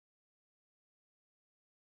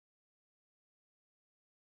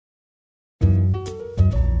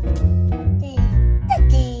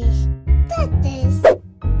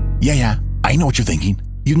Yeah, I know what you're thinking.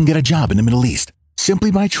 You can get a job in the Middle East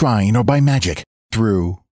simply by trying or by magic,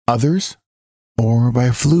 through others, or by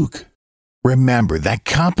a fluke. Remember that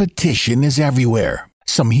competition is everywhere.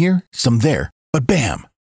 Some here, some there, but bam!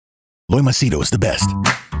 Machedo is the best.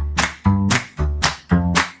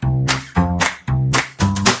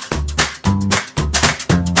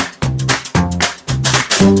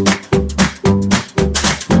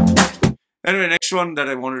 Anyway, next one that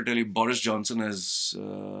I want to tell you, Boris Johnson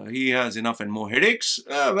he has enough and more headaches.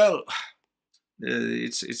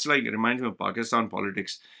 It's like, it reminds me of Pakistan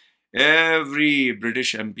politics. Every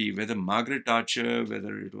British MP, whether Margaret Thatcher,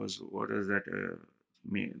 whether it was, what is that,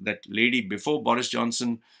 that lady before Boris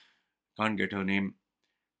Johnson, can't get her name.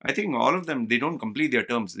 I think all of them, they don't complete their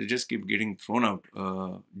terms. They just keep getting thrown out.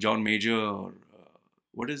 John Major or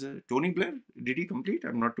what is it? Tony Blair? Did he complete?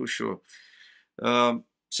 I'm not too sure. But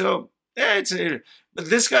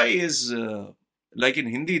this guy is, like in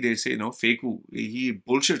Hindi, they say, faku. He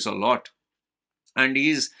bullshits a lot. And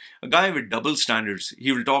he's a guy with double standards.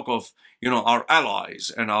 He will talk of, our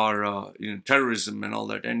allies and our terrorism and all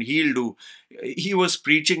that. And he was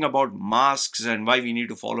preaching about masks and why we need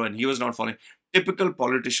to follow, and he was not following. Typical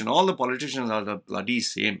politician. All the politicians are the bloody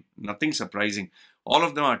same. Nothing surprising. All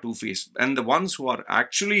of them are two-faced. And the ones who are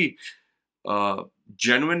actually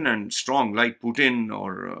genuine and strong, like Putin,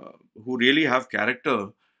 or who really have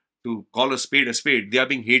character to call a spade, they are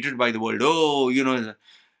being hated by the world.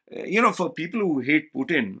 For people who hate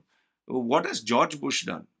Putin, what has George Bush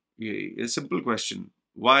done? A simple question.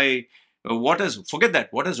 Why? Forget that.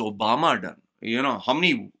 What has Obama done? Do you know how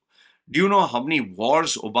many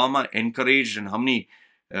wars Obama encouraged, and how many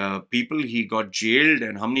people he got jailed,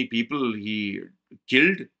 and how many people he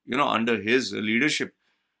killed, under his leadership?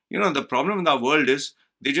 The problem in our world is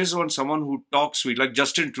they just want someone who talks sweet, like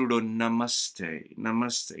Justin Trudeau. Namaste,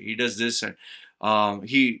 namaste. He does this, and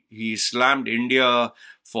he slammed India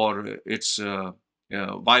for its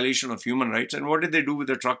violation of human rights. And what did they do with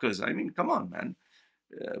the truckers? I mean, come on, man.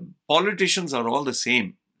 Politicians are all the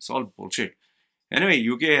same. It's all bullshit. Anyway,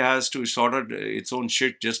 UK has to sort out its own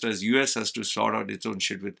shit, just as US has to sort out its own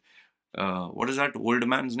shit with, what is that old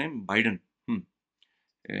man's name? Biden.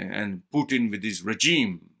 And Putin with his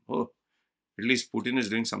regime. Oh, at least Putin is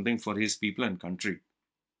doing something for his people and country.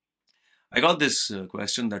 I got this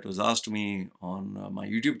question that was asked to me on my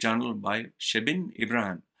YouTube channel by Shebin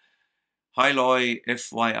Ibrahim. Hi Loy,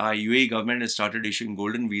 FYI, UAE government has started issuing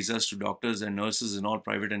golden visas to doctors and nurses in all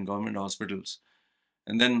private and government hospitals.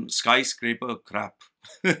 And then skyscraper crap.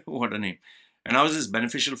 What a name. And how is this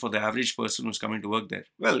beneficial for the average person who's coming to work there?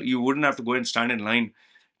 Well, you wouldn't have to go and stand in line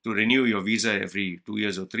to renew your visa every 2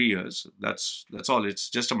 years or 3 years. That's all. It's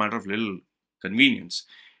just a matter of little convenience.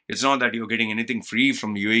 It's not that you're getting anything free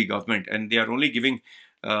from the UAE government, and they are only giving,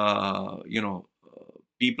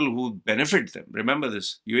 people who benefit them. Remember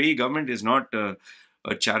this. UAE government is not a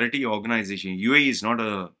charity organization. UAE is not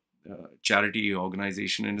a charity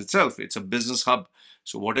organization in itself. It's a business hub.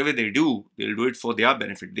 So whatever they do, they'll do it for their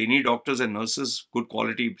benefit. They need doctors and nurses, good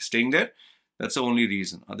quality, staying there. That's the only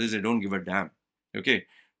reason. Others, they don't give a damn. Okay.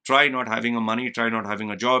 Try not having a money, try not having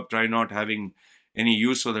a job, try not having any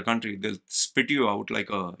use for the country. They'll spit you out like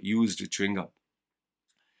a used chewing gum.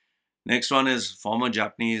 Next one is former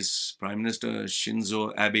Japanese Prime Minister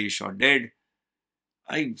Shinzo Abe shot dead.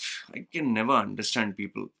 I can never understand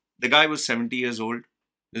people. The guy was 70 years old.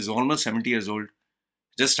 He's almost 70 years old.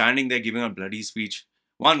 Just standing there giving a bloody speech.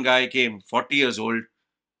 One guy came, 40 years old,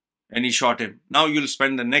 and he shot him. Now you'll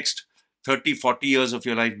spend the next 30, 40 years of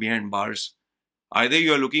your life behind bars. Either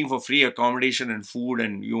you're looking for free accommodation and food,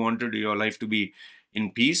 and you wanted your life to be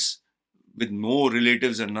in peace with no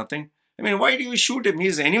relatives and nothing. I mean, why do you shoot him?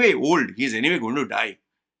 He's anyway old. He's anyway going to die.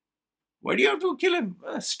 Why do you have to kill him?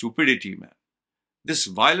 Stupidity, man. This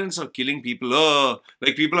violence of killing people,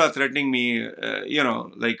 like people are threatening me,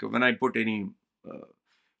 like when I put any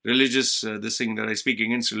religious, this thing that I speak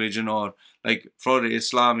against religion, or like for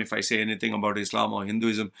Islam, if I say anything about Islam or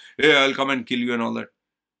Hinduism, hey, I'll come and kill you and all that.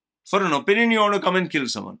 For an opinion, you want to come and kill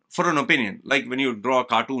someone. For an opinion, like when you draw a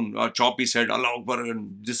cartoon, or chop his head, Allah Akbar,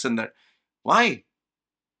 and this and that. Why?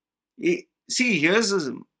 See, here's,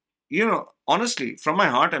 honestly, from my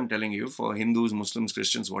heart, I'm telling you, for Hindus, Muslims,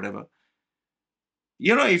 Christians, whatever,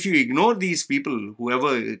 if you ignore these people,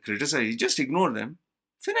 whoever criticize, just ignore them.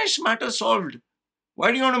 Finish, matter solved.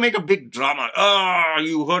 Why do you want to make a big drama?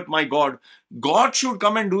 You hurt my God. God should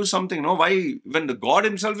come and do something. No, why? When the God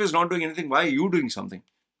himself is not doing anything, why are you doing something?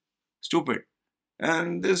 Stupid.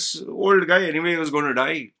 And this old guy, anyway, was going to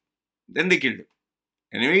die. Then they killed him.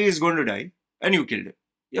 Anyway, he's going to die. And you killed him.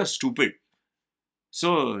 You're stupid.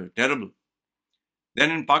 So terrible.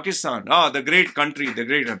 Then in Pakistan, the great country, the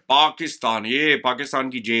great Pakistan, yeah, Pakistan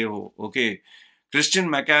ki jai ho. Okay. Christian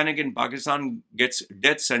mechanic in Pakistan gets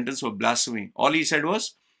death sentence for blasphemy. All he said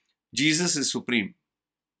was, Jesus is supreme.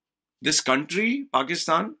 This country,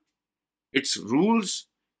 Pakistan, its rules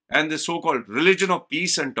and the so-called religion of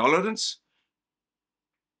peace and tolerance,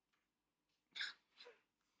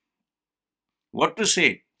 what to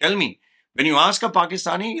say? Tell me. When you ask a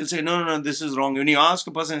Pakistani, he'll say, no, this is wrong. When you ask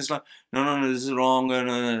a person in Islam, no, this is wrong.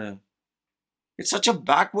 No. It's such a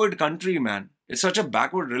backward country, man. It's such a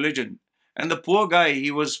backward religion. And the poor guy,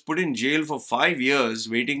 he was put in jail for 5 years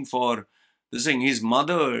waiting for this thing. His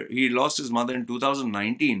mother, he lost his mother in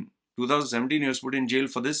 2019. 2017, he was put in jail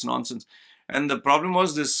for this nonsense. And the problem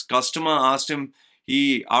was this customer asked him,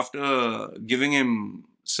 after giving him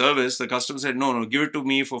service, the customer said, no, give it to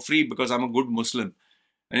me for free because I'm a good Muslim.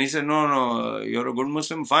 And he said, no, you're a good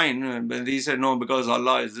Muslim, fine. But he said, no, because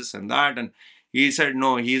Allah is this and that. And he said,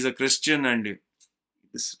 no, he's a Christian and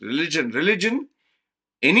this religion,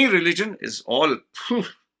 any religion is all,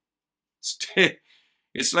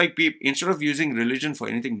 it's like people, instead of using religion for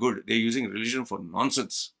anything good, they're using religion for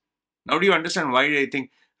nonsense. Now do you understand why I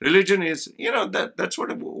think religion is, that's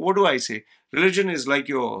what do I say? Religion is like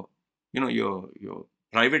your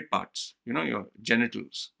private parts, your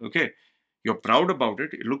genitals, okay? You're proud about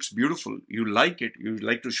it. It looks beautiful. You like it. You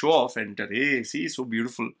like to show off and tell, hey, see, so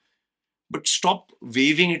beautiful. But stop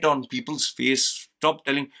waving it on people's face. Stop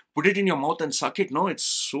telling, put it in your mouth and suck it. No, it's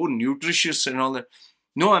so nutritious and all that.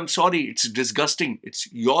 No, I'm sorry. It's disgusting.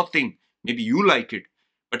 It's your thing. Maybe you like it.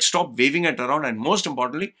 But stop waving it around. And most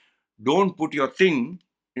importantly, don't put your thing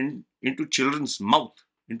into children's mouth,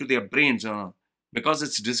 into their brains, because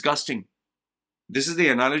it's disgusting. This is the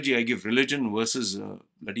analogy I give, religion versus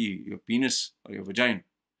your penis or your vagina.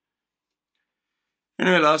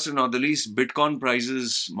 Anyway, last and not the least, Bitcoin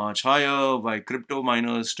prices much higher. Why crypto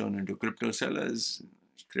miners turn into crypto sellers?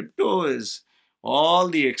 Crypto is all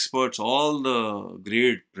the experts, all the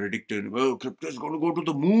great predicted, well, crypto is going to go to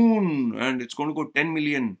the moon and it's going to go 10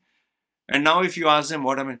 million. And now if you ask them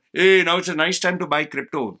what I mean, hey, now it's a nice time to buy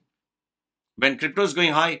crypto. When crypto is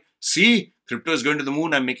going high, see, crypto is going to the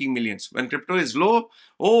moon, I'm making millions. When crypto is low,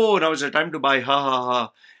 oh, now it's a time to buy, ha, ha,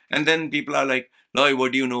 ha. And then people are like, Loy,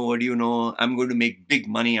 what do you know? What do you know? I'm going to make big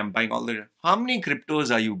money. I'm buying all the... How many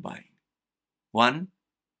cryptos are you buying? One?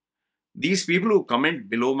 These people who comment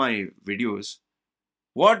below my videos,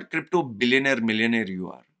 what crypto billionaire, millionaire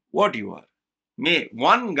you are? What you are?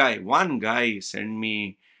 One guy sent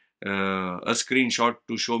me a screenshot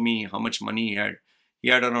to show me how much money he had. He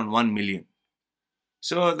had around 1 million.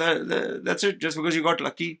 So that's it, just because you got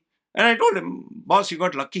lucky. And I told him, boss, you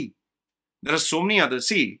got lucky. There are so many others.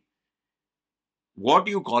 See, what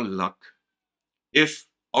you call luck, if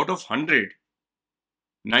out of 100,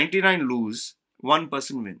 99 lose, one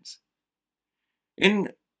person wins. In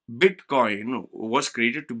Bitcoin was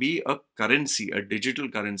created to be a currency, a digital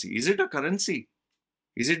currency. Is it a currency?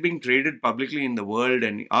 Is it being traded publicly in the world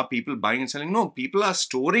and are people buying and selling? No, people are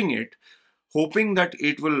storing it, hoping that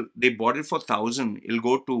they bought it for 1,000, it'll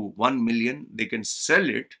go to 1 million, they can sell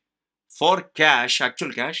it for cash,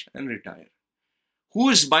 actual cash, and retire. Who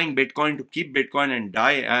is buying Bitcoin to keep Bitcoin and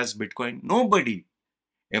die as Bitcoin? Nobody.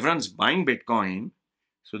 Everyone's buying Bitcoin,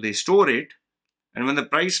 so they store it, and when the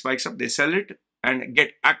price spikes up, they sell it and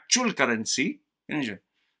get actual currency.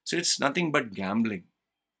 So it's nothing but gambling.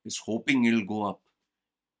 It's hoping it'll go up.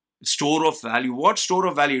 Store of value. What store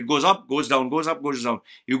of value? It goes up, goes down, goes up, goes down.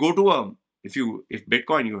 You go to if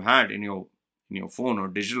Bitcoin you had in your phone or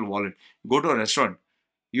digital wallet, go to a restaurant,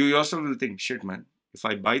 you yourself will think, shit man, if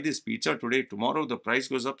I buy this pizza today, tomorrow the price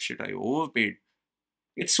goes up, shit, I overpaid.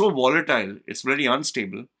 It's so volatile, it's very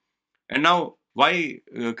unstable. And now, why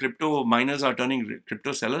crypto miners are turning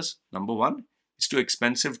crypto sellers? Number one, it's too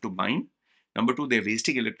expensive to mine. Number two, they're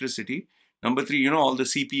wasting electricity. Number three, all the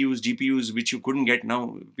CPUs, GPUs, which you couldn't get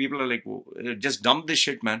now. People are like, oh, just dump this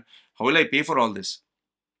shit, man. How will I pay for all this?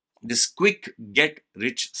 This quick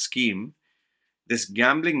get-rich scheme, this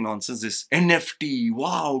gambling nonsense, this NFT,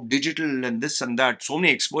 wow, digital and this and that. So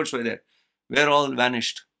many experts were there. We're all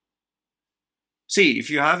vanished. See, if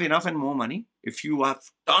you have enough and more money, if you have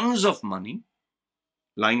tons of money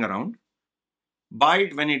lying around, buy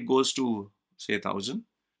it when it goes to, say, 1,000.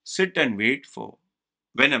 Sit and wait for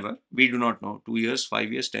whenever, we do not know, 2 years,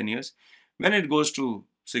 5 years, 10 years. When it goes to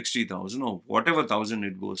 60,000 or whatever thousand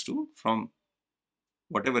it goes to, from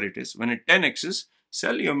whatever it is, when it 10x's,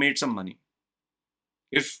 sell, you made some money.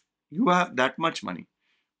 If you have that much money.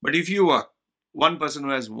 But if you are one person who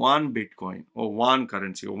has one Bitcoin or one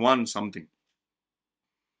currency or one something,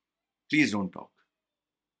 please don't talk.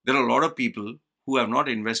 There are a lot of people who have not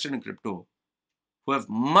invested in crypto who have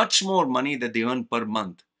much more money that they earn per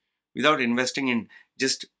month without investing in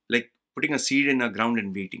just like putting a seed in the ground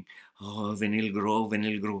and waiting. Oh, when it'll grow, when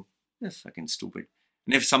it'll grow. That's fucking stupid.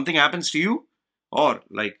 And if something happens to you, or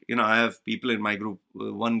like, I have people in my group,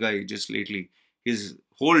 one guy just lately, his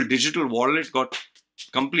whole digital wallet got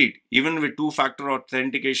complete. Even with two-factor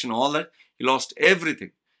authentication, all that, he lost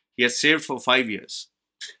everything. He has saved for 5 years.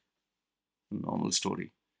 Normal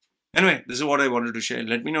story. Anyway, this is what I wanted to share.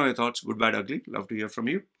 Let me know your thoughts, good, bad, ugly. Love to hear from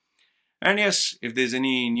you. And yes, if there's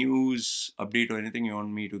any news, update or anything you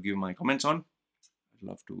want me to give my comments on, I'd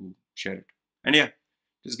love to share it. And yeah,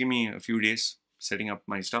 just give me a few days setting up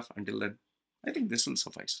my stuff. Until then, I think this will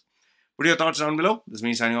suffice. Put your thoughts down below. This is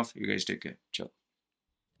me signing off. You guys take care. Ciao.